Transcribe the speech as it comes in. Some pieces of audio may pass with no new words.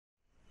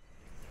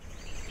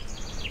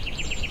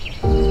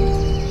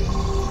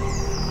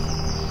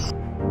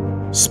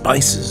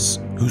Spices,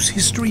 whose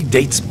history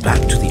dates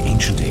back to the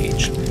ancient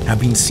age,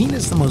 have been seen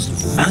as the most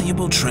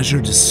valuable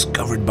treasure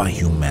discovered by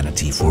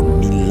humanity for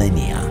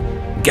millennia.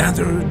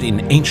 Gathered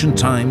in ancient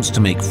times to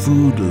make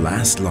food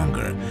last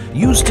longer,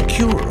 used to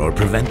cure or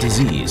prevent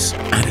disease,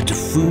 added to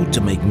food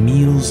to make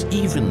meals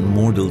even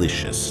more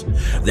delicious,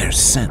 their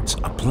scent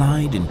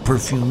applied in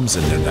perfumes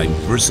and their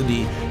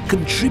diversity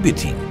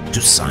contributing to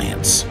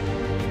science.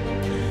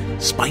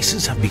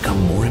 Spices have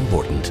become more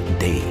important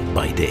day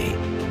by day.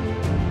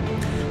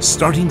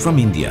 Starting from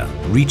India,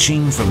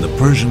 reaching from the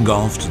Persian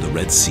Gulf to the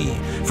Red Sea,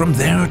 from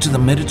there to the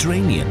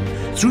Mediterranean,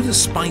 through the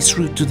spice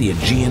route to the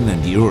Aegean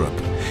and Europe,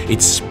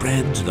 it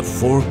spread to the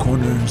four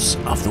corners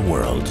of the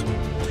world.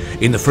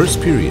 In the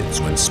first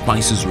periods when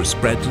spices were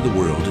spread to the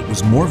world, it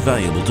was more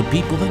valuable to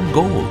people than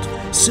gold,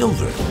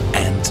 silver,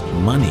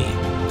 and money.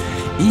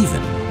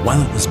 Even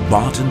while it was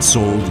bought and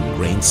sold in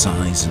grain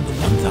size in the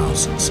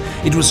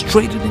 1000s, it was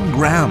traded in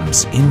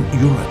grams in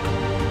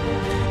Europe.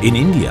 In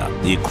India,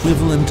 the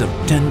equivalent of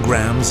 10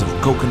 grams of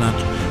coconut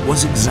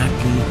was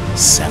exactly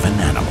 7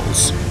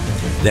 animals.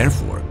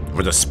 Therefore,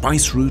 for the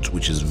spice route,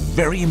 which is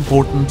very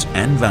important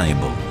and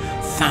valuable,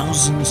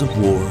 thousands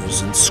of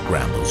wars and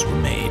scrambles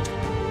were made.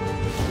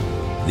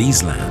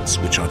 These lands,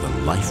 which are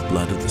the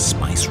lifeblood of the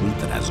spice route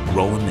that has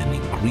grown and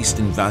increased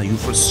in value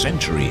for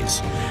centuries,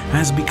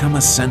 has become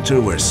a center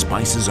where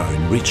spices are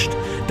enriched,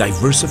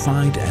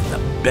 diversified, and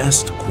the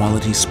best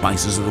quality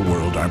spices of the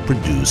world are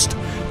produced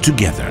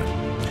together.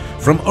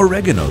 From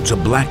oregano to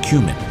black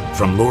cumin,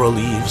 from laurel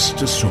leaves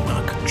to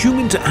sumac,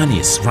 cumin to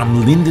anise,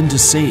 from linden to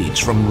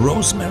sage, from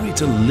rosemary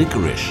to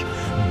licorice,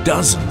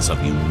 dozens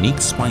of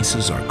unique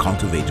spices are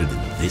cultivated in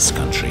this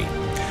country.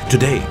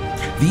 Today,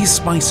 these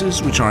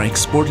spices, which are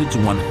exported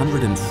to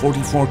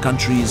 144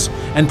 countries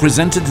and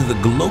presented to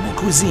the global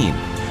cuisine,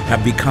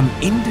 have become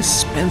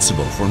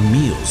indispensable for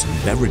meals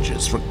and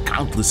beverages for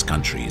countless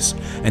countries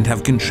and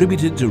have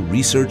contributed to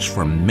research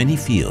from many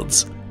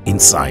fields in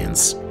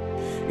science.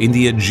 In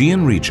the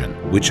Aegean region,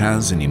 which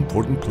has an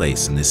important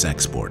place in this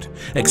export,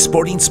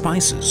 exporting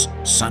spices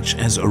such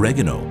as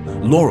oregano,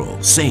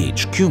 laurel,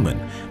 sage, cumin,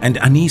 and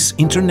anise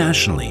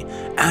internationally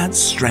adds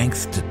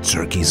strength to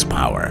Turkey's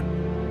power.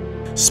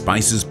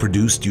 Spices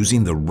produced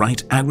using the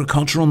right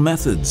agricultural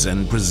methods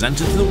and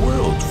presented to the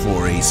world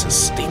for a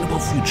sustainable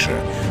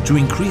future to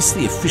increase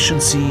the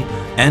efficiency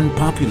and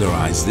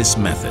popularize this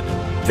method.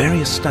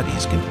 Various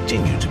studies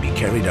continue to be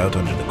carried out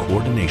under the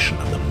coordination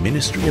of the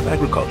Ministry of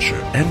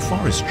Agriculture and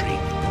Forestry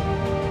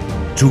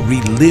to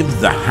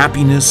relive the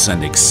happiness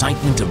and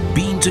excitement of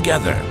being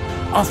together,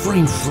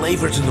 offering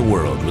flavor to the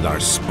world with our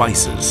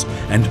spices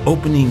and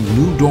opening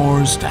new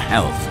doors to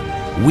health.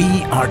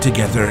 We are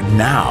together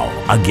now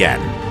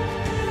again.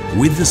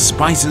 With the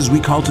spices we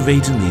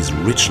cultivate in these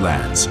rich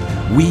lands,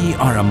 we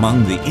are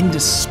among the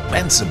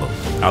indispensable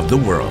of the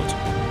world.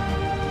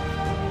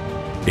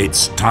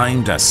 It's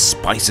time to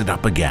spice it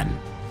up again.